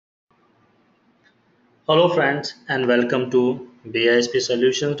Hello, friends, and welcome to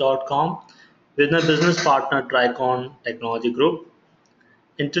BISPSolutions.com with my business partner Tricon Technology Group.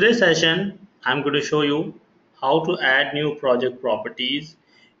 In today's session, I'm going to show you how to add new project properties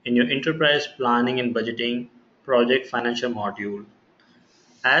in your enterprise planning and budgeting project financial module.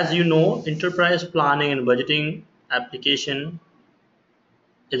 As you know, enterprise planning and budgeting application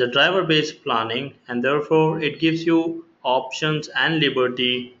is a driver-based planning, and therefore it gives you options and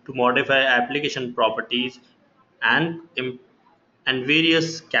liberty to modify application properties and and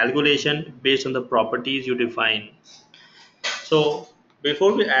various calculation based on the properties you define. So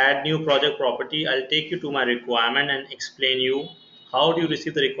before we add new project property, I'll take you to my requirement and explain you how do you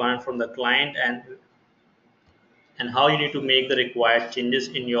receive the requirement from the client and how you need to make the required changes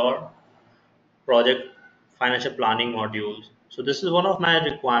in your project financial planning modules. So this is one of my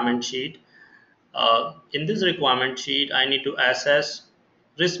requirement sheet. In this requirement sheet, I need to assess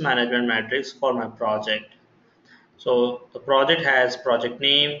risk management metrics for my project. So the project has project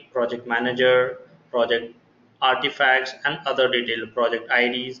name, project manager, project artifacts, and other detailed project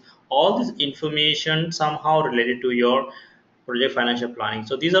IDs. All this information somehow related to your project financial planning.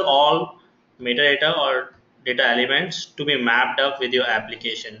 So these are all metadata or data elements to be mapped up with your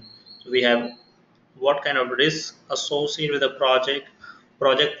application. So we have what kind of risk associated with the project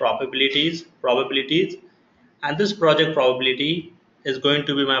probabilities, and this project probability is going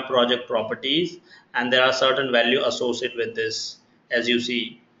to be my project properties, and there are certain value associated with this, as you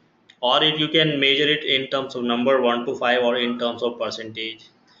see, or you can measure it in terms of number 1 to 5 or in terms of percentage.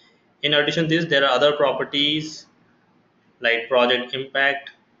 In addition to this, there are other properties like project impact,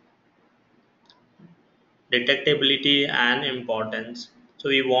 detectability, and importance. So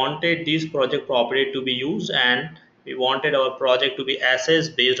we wanted these project property to be used, and we wanted our project to be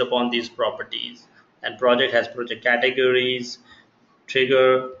assessed based upon these properties. And project has project categories,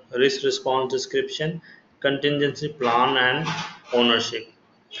 trigger, risk response description, contingency plan, and ownership.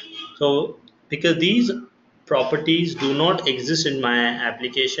 So because these properties do not exist in my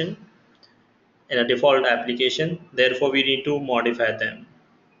application, in a default application, therefore we need to modify them.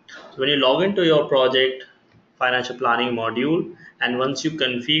 So when you log into your project financial planning module, and once you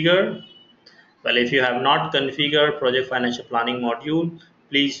configure, well, if you have not configured project financial planning module,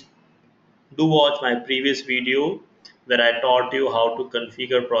 please do watch my previous video where I taught you how to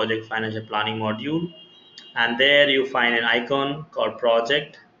configure project financial planning module, and there you find an icon called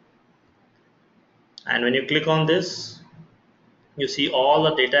project, and when you click on this, you see all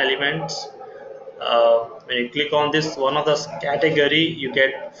the data elements. When you click on this one of the category, you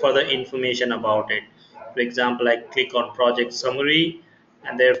get further information about it. For example, I click on project summary,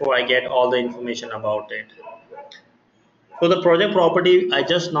 and therefore I get all the information about it. So the project property I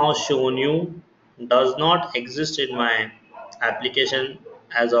just now shown you does not exist in my application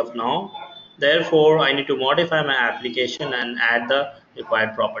as of now. Therefore, I need to modify my application and add the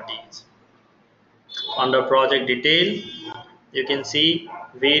required properties. Under project detail, you can see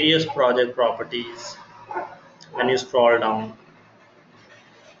various project properties when you scroll down.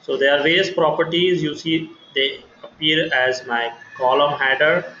 So there are various properties, you see they appear as my column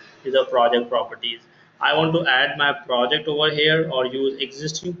header with the project properties. I want to add my project over here or use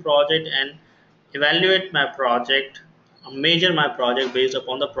existing project and evaluate my project, measure my project based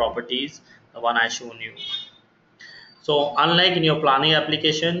upon the properties the one I shown you. So unlike in your planning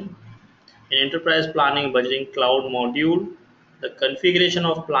application, in enterprise planning budgeting cloud module, the configuration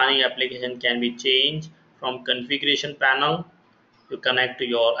of planning application can be changed from configuration panel. You connect to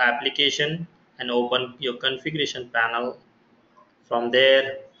your application and open your configuration panel. From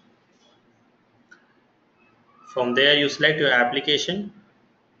there you select your application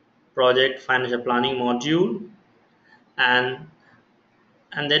project financial planning module, and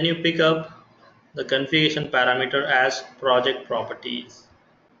then you pick up the configuration parameter as project properties.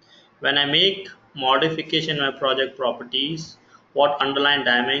 When I make modification in my project properties, what underlying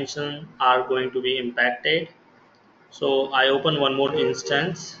dimensions are going to be impacted? So I open one more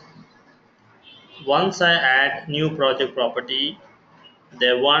instance. Once I add new project property,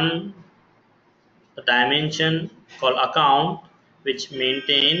 there one the dimension called account which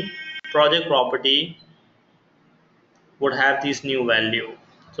maintain project property would have this new value.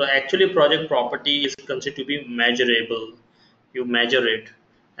 So actually project property is considered to be measurable. You measure it,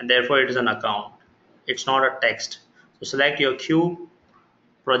 and therefore it is an account. It's not a text. So select your Q,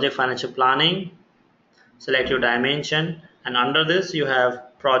 project financial planning, select your dimension, and under this you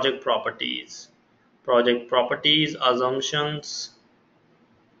have project properties. Project properties, assumptions.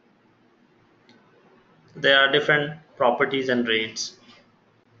 There are different properties and rates.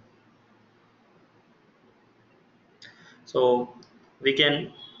 So we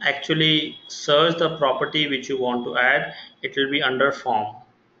can actually search the property which you want to add, it will be under form.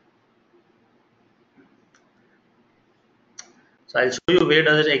 So I'll show you where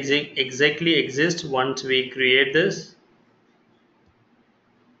does it exactly exist once we create this.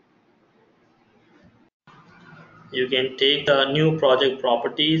 You can take the new project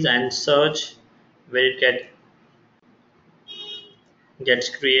properties and search where it gets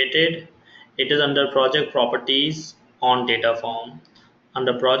created. It is under project properties on data form.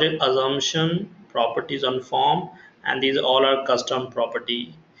 Under project assumption, properties on form, and these all are custom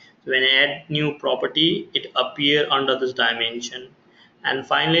property. So when I add new property, it appear under this dimension. And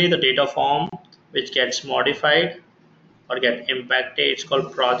finally, the data form which gets modified or get impacted, it's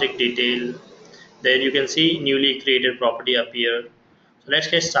called project detail. There you can see newly created property appear. So let's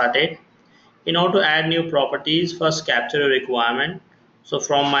get started. In order to add new properties, first capture a requirement. So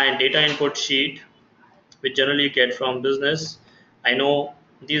from my data input sheet, which generally get from business, I know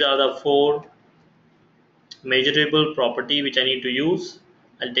these are the four measurable property which I need to use.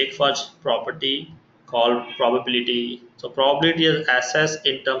 I'll take first property called probability. So probability is assessed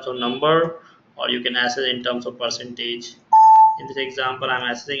in terms of number, or you can assess in terms of percentage. In this example,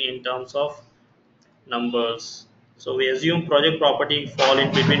 I'm assessing in terms of numbers. So we assume project property fall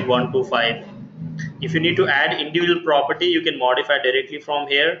in between 1 to 5. If you need to add individual property, you can modify directly from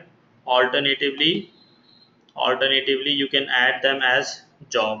here. Alternatively you can add them as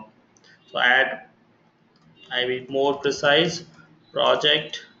job. So add, I will be more precise,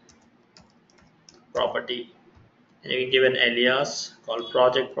 project property, and you can give an alias called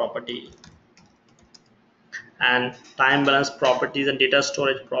project property. And time balance properties and data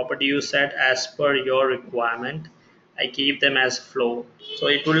storage property you set as per your requirement. I keep them as flow, so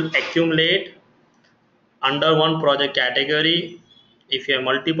it will accumulate under one project category. If you have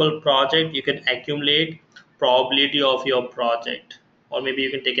multiple project, you can accumulate probability of your project, or maybe you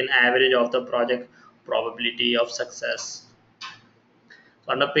can take an average of the project probability of success.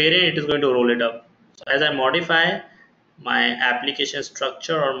 So under parent, it is going to roll it up. So as I modify my application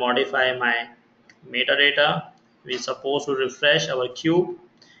structure or modify my metadata, we supposed to refresh our cube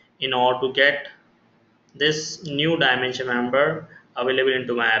in order to get this new dimension member available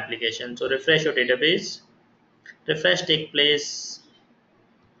into my application. So refresh your database. Refresh take place,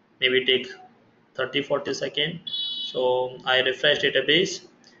 maybe take 30-40 seconds. So I refresh database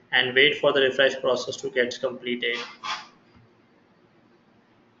and wait for the refresh process to get completed.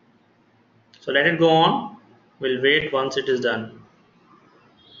 So let it go on. We'll wait once it is done.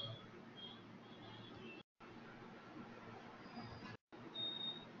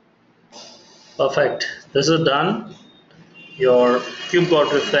 Perfect. This is done. Your cube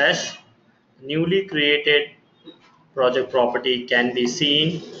got refreshed. Newly created project property can be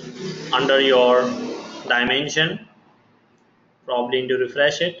seen under your dimension. Probably need to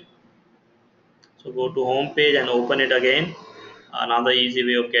refresh it. So go to home page and open it again. Another easy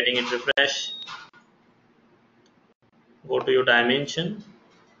way of getting it refreshed. Go to your dimension.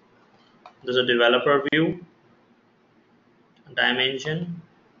 There's a developer view, dimension,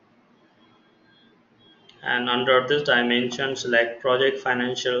 and under this dimension select project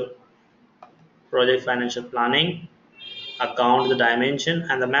financial planning, account the dimension,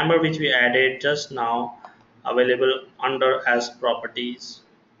 and the member which we added just now available under as properties.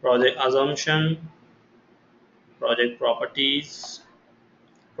 Project assumption, project properties,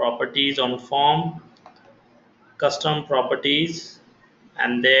 properties on form, custom properties,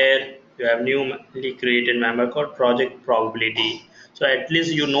 and there you have newly created member called project probability. So at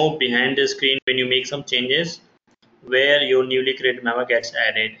least you know behind the screen when you make some changes where your newly created member gets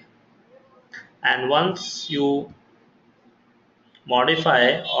added. And once you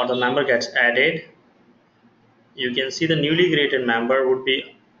modify or the member gets added, you can see the newly created member would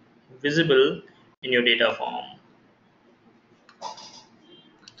be visible in your data form.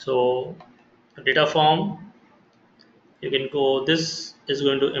 So data form, you can go, this is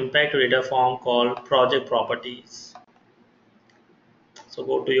going to impact your data form called project properties. So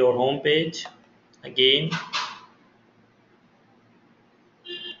go to your home page again,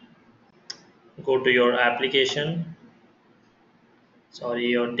 go to your application, sorry,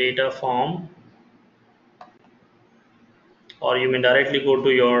 your data form, or you may directly go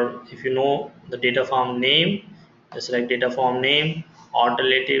to your, if you know the data form name, just select data form name.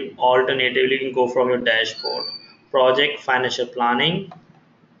 Alternatively, you can go from your dashboard, project financial planning,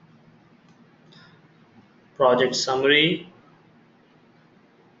 project summary,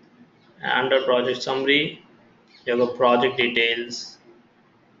 and under project summary you have a project details,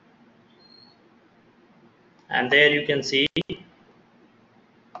 and there you can see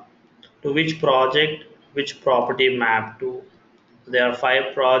to which project which property map to. There are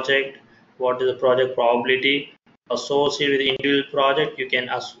 5 projects. What is the project probability associated with the individual project? You can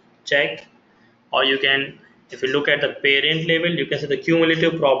check, or you can, if you look at the parent level, you can see the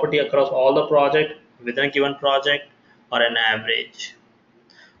cumulative property across all the project within a given project, or an average.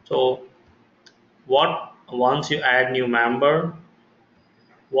 So what once you add new member,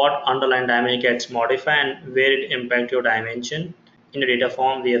 what underlying dimension gets modified and where it impact your dimension in the data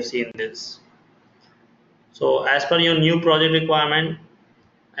form. We have seen this. So as per your new project requirement,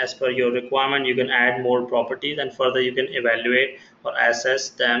 as per your requirement, you can add more properties, and further you can evaluate or assess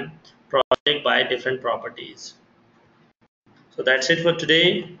them project by different properties. So that's it for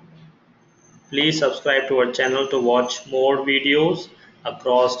today. Please subscribe to our channel to watch more videos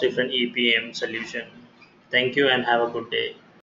across different EPM solution. Thank you and have a good day.